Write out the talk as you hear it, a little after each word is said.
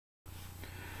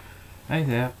Hi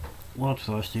there, Lord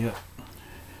Frost here.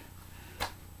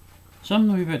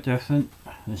 Something a wee bit different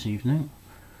this evening.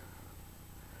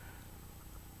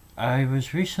 I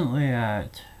was recently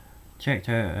checked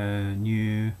out a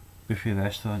new buffet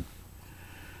restaurant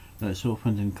that's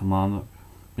opened in Kilmarnock.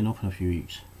 Been open a few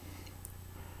weeks.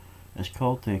 It's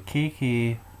called the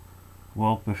KK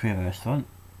World Buffet Restaurant,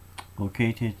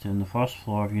 located in the first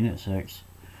floor of Unit 6,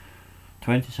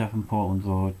 27 Portland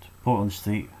Road, Portland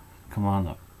Street,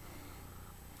 Kilmarnock.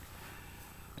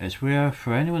 It's where,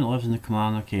 for anyone that lives in the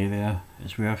Kilmarnock area,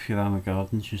 it's where Furama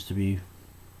Gardens used to be,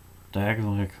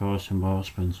 diagonally across from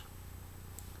Waterspoons.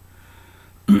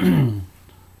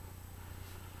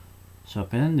 So I've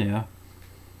been in there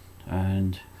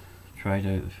and tried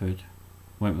out the food,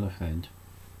 went with a friend.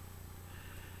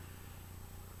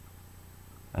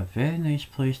 A very nice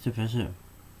place to visit.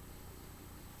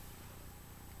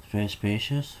 It's very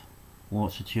spacious,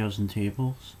 lots of chairs and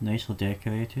tables, nicely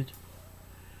decorated.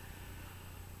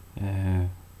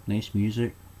 Nice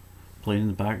music playing in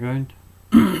the background.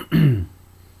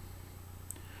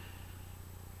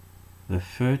 The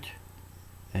food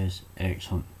is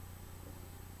excellent.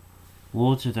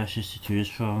 Loads of dishes to choose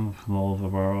from all over the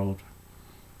world.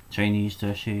 Chinese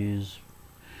dishes,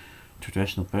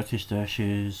 traditional British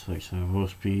dishes like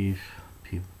roast beef,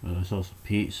 there's also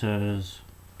pizzas,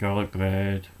 garlic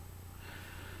bread,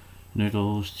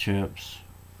 noodles, chips,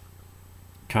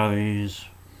 curries.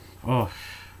 Oh,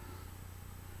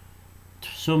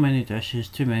 so many dishes,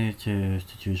 too many to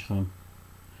choose from,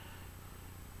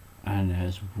 and it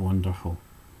is wonderful.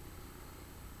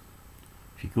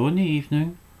 If you go in the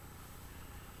evening,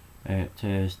 it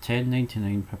is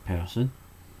 $10.99 per person,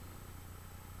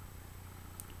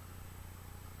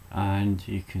 and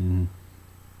you can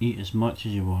eat as much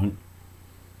as you want.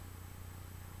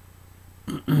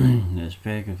 It's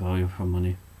very good value for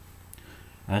money.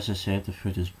 As I said, the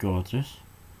food is gorgeous.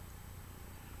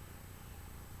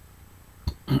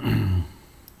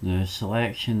 The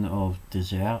selection of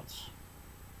desserts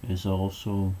is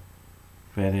also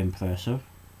very impressive.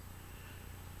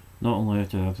 Not only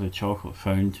do they have the chocolate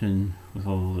fountain with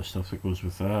all the stuff that goes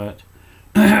with that,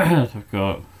 they've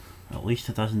got at least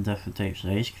a dozen different types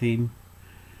of ice cream.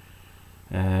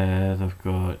 They've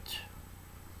got,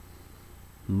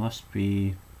 must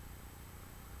be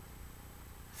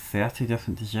 30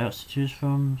 different desserts to choose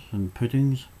from, some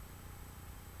puddings.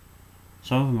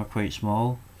 Some of them are quite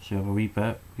small, so you have a wee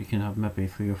bit, you can have maybe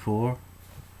 3 or 4.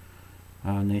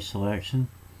 Nice selection.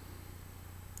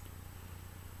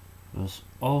 There's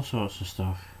all sorts of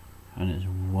stuff, and it's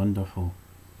wonderful.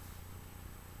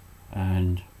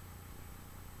 And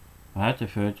I had the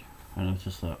food, and I was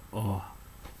just like, oh,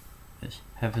 it's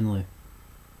heavenly.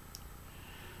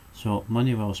 So,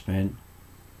 money well spent.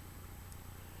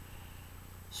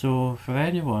 So, for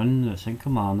anyone that's in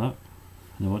Kilmarnock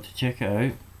and they want to check it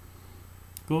out,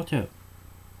 go to it.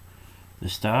 The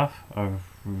staff are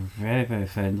very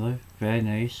friendly, very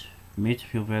nice, made to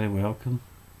feel very welcome.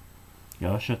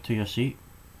 You're ushered to your seat.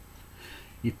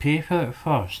 You pay for it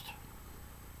first,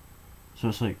 so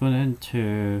it's like going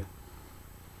into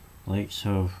likes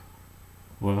of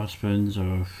Waterspoons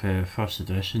or First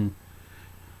Edition.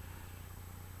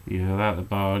 You're at the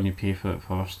bar and you pay for it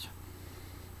first.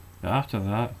 But after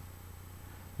that,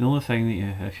 the only thing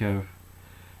that if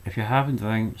you're having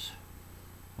drinks,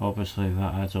 obviously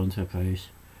that adds on to the price.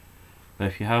 But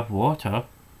if you have water,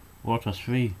 water's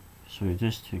free, so it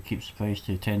keeps the price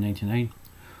to $10.99.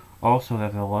 Also they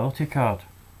have a loyalty card,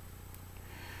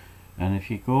 and if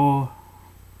you go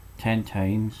 10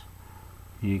 times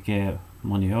you get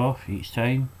money off each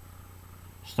time.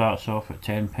 Starts off at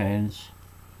 10 pence,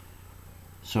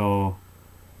 so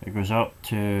it goes up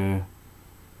to,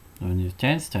 on the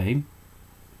 10th time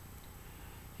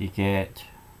you get,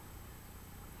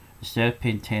 instead of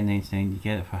paying $10.99 you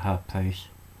get it for half price.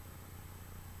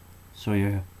 So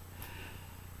you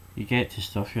get to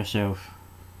stuff yourself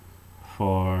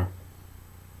for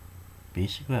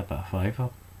basically about a fiver,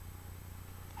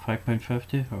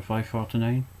 £5.50 or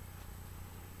 £5.49.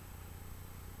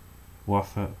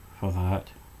 Worth it for that.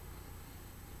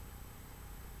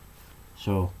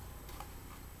 So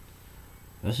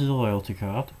this is a loyalty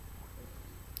card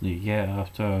that you get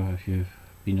after if you've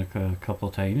been a couple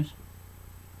of times.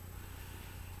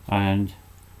 And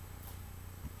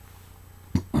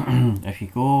if you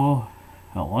go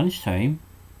at lunchtime,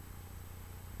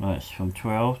 that's from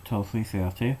 12 till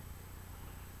 3:30,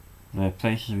 the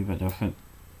price is a wee bit different.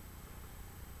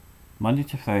 Monday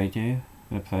to Friday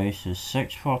the price is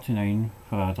 £6.49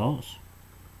 for adults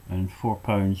and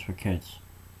 £4 for kids.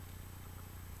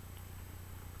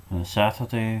 And the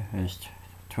Saturday is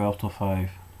 12 till 5.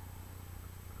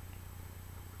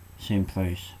 same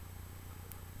price.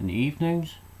 In the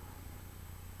evenings,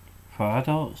 for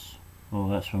adults, well,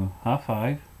 that's from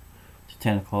 5:30 to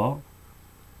 10 o'clock.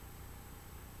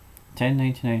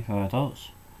 £10.99 for adults,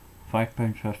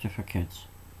 £5.50 for kids.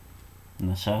 On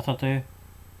a Saturday,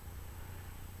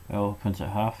 it opens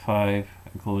at 5:30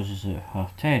 and closes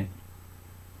at 10:30.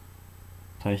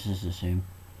 Price is the same.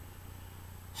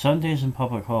 Sundays and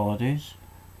public holidays,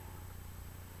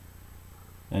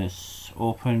 it's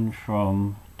open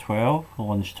from 12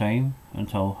 lunchtime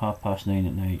until 9:30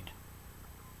 at night.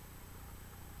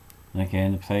 And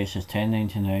again, the price is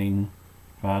 £10.99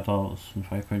 for adults and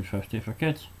 £5.50 for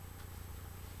kids.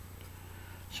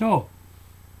 So,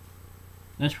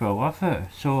 it's well worth it.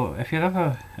 So, if you're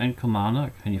ever in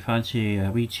Kilmarnock and you fancy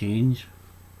a wee change,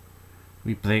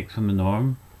 wee break from the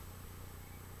norm,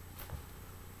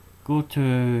 go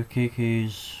to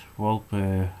KK's World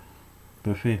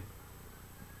Buffet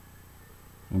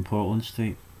in Portland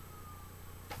Street.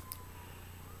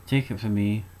 Take it from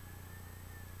me,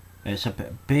 it's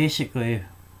basically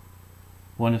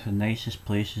one of the nicest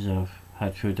places I've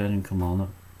had food in Kilmarnock,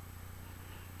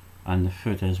 and the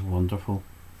food is wonderful.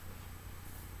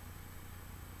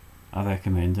 I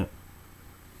recommend it.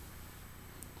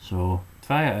 So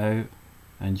try it out,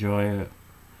 enjoy it,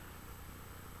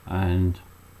 and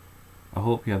I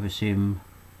hope you have the same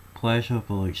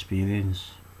pleasurable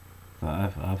experience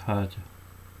that I've had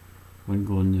when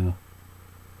going there.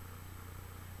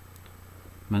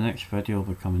 My next video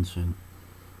will be coming soon.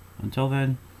 Until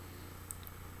then,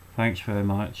 thanks very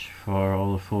much for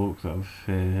all the folk that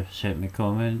have sent me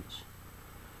comments,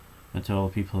 and to all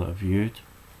the people that have viewed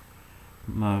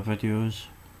my videos,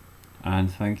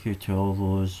 and thank you to all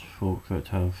those folk that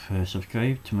have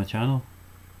subscribed to my channel.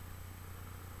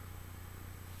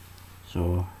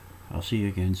 So I'll see you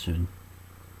again soon.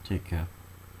 Take care.